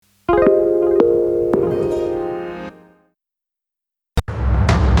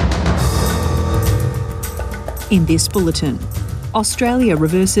In this bulletin, Australia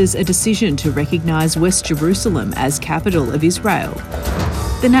reverses a decision to recognise West Jerusalem as capital of Israel.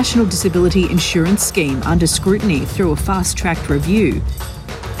 The National Disability Insurance Scheme under scrutiny through a fast-tracked review.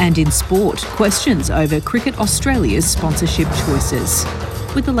 And in sport, questions over Cricket Australia's sponsorship choices.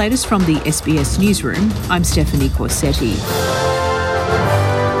 With the latest from the SBS Newsroom, I'm Stephanie Corsetti.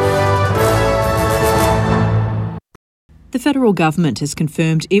 The federal government has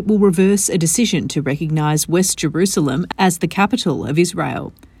confirmed it will reverse a decision to recognise West Jerusalem as the capital of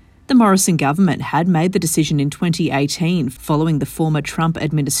Israel. The Morrison government had made the decision in 2018 following the former Trump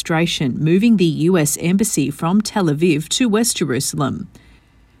administration moving the US Embassy from Tel Aviv to West Jerusalem.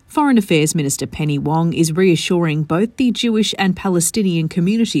 Foreign Affairs Minister Penny Wong is reassuring both the Jewish and Palestinian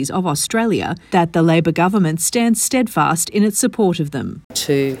communities of Australia that the Labor government stands steadfast in its support of them.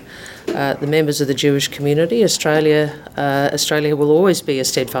 To the members of the Jewish community, Australia will always be a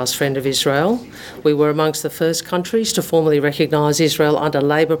steadfast friend of Israel. We were amongst the first countries to formally recognise Israel under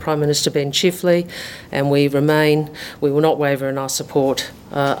Labor Prime Minister Ben Chifley, and we will not waver in our support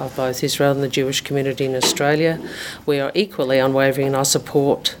of both Israel and the Jewish community in Australia. We are equally unwavering in our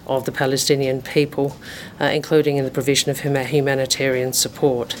support of the Palestinian people, including in the provision of humanitarian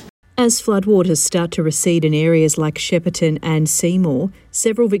support. As floodwaters start to recede in areas like Shepparton and Seymour,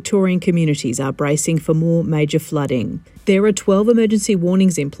 several Victorian communities are bracing for more major flooding. There are 12 emergency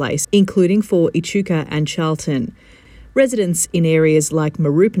warnings in place, including for Echuca and Charlton. Residents in areas like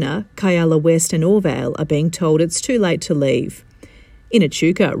Mooroopna, Kayala West and Orvale are being told it's too late to leave. In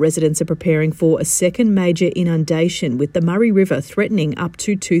Echuca, residents are preparing for a second major inundation, with the Murray River threatening up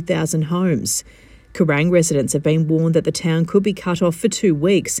to 2,000 homes. Kerrang residents have been warned that the town could be cut off for 2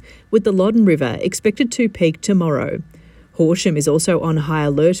 weeks, with the Loddon River expected to peak tomorrow. Horsham is also on high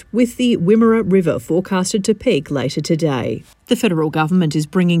alert, with the Wimmera River forecasted to peak later today. The federal government is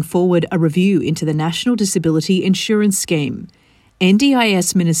bringing forward a review into the National Disability Insurance Scheme.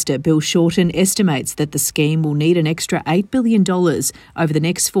 NDIS Minister Bill Shorten estimates that the scheme will need an extra $8 billion over the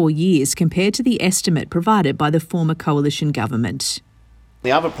next 4 years compared to the estimate provided by the former coalition government.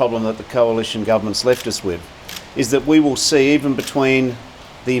 The other problem that the coalition government's left us with is that we will see, even between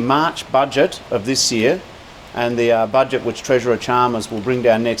the March budget of this year and the budget which Treasurer Chalmers will bring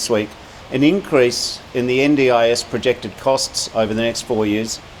down next week, an increase in the NDIS projected costs over the next 4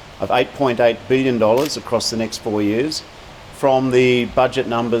 years of $8.8 billion across the next 4 years from the budget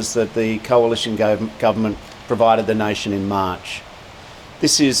numbers that the coalition government provided the nation in March.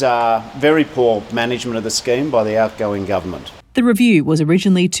 This is very poor management of the scheme by the outgoing government. The review was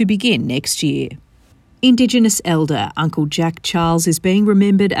originally to begin next year. Indigenous elder Uncle Jack Charles is being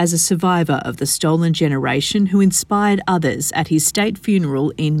remembered as a survivor of the stolen generation who inspired others at his state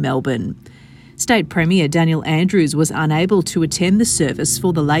funeral in Melbourne. State Premier Daniel Andrews was unable to attend the service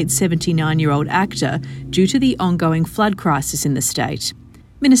for the late 79-year-old actor due to the ongoing flood crisis in the state.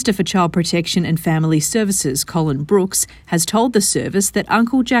 Minister for Child Protection and Family Services Colin Brooks has told the service that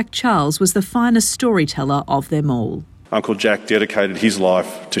Uncle Jack Charles was the finest storyteller of them all. Uncle Jack dedicated his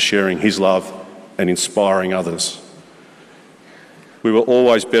life to sharing his love and inspiring others. We were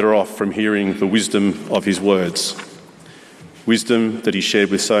always better off from hearing the wisdom of his words, wisdom that he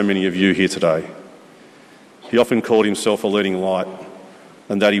shared with so many of you here today. He often called himself a leading light,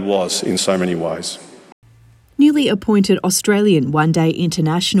 and that he was in so many ways. Newly appointed Australian one-day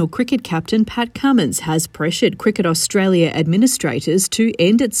international cricket captain Pat Cummins has pressured Cricket Australia administrators to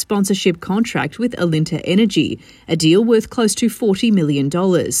end its sponsorship contract with Alinta Energy, a deal worth close to $40 million.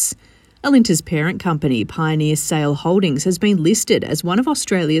 Alinta's parent company, Pioneer Sail Holdings, has been listed as one of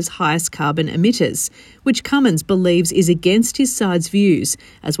Australia's highest carbon emitters, which Cummins believes is against his side's views,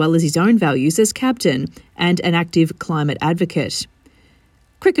 as well as his own values as captain and an active climate advocate.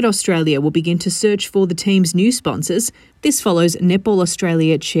 Cricket Australia will begin to search for the team's new sponsors. This follows Netball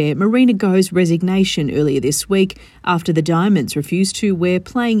Australia chair Marina Go's resignation earlier this week after the Diamonds refused to wear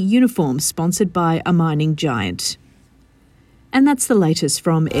playing uniforms sponsored by a mining giant. And that's the latest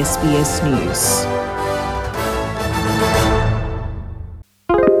from SBS News.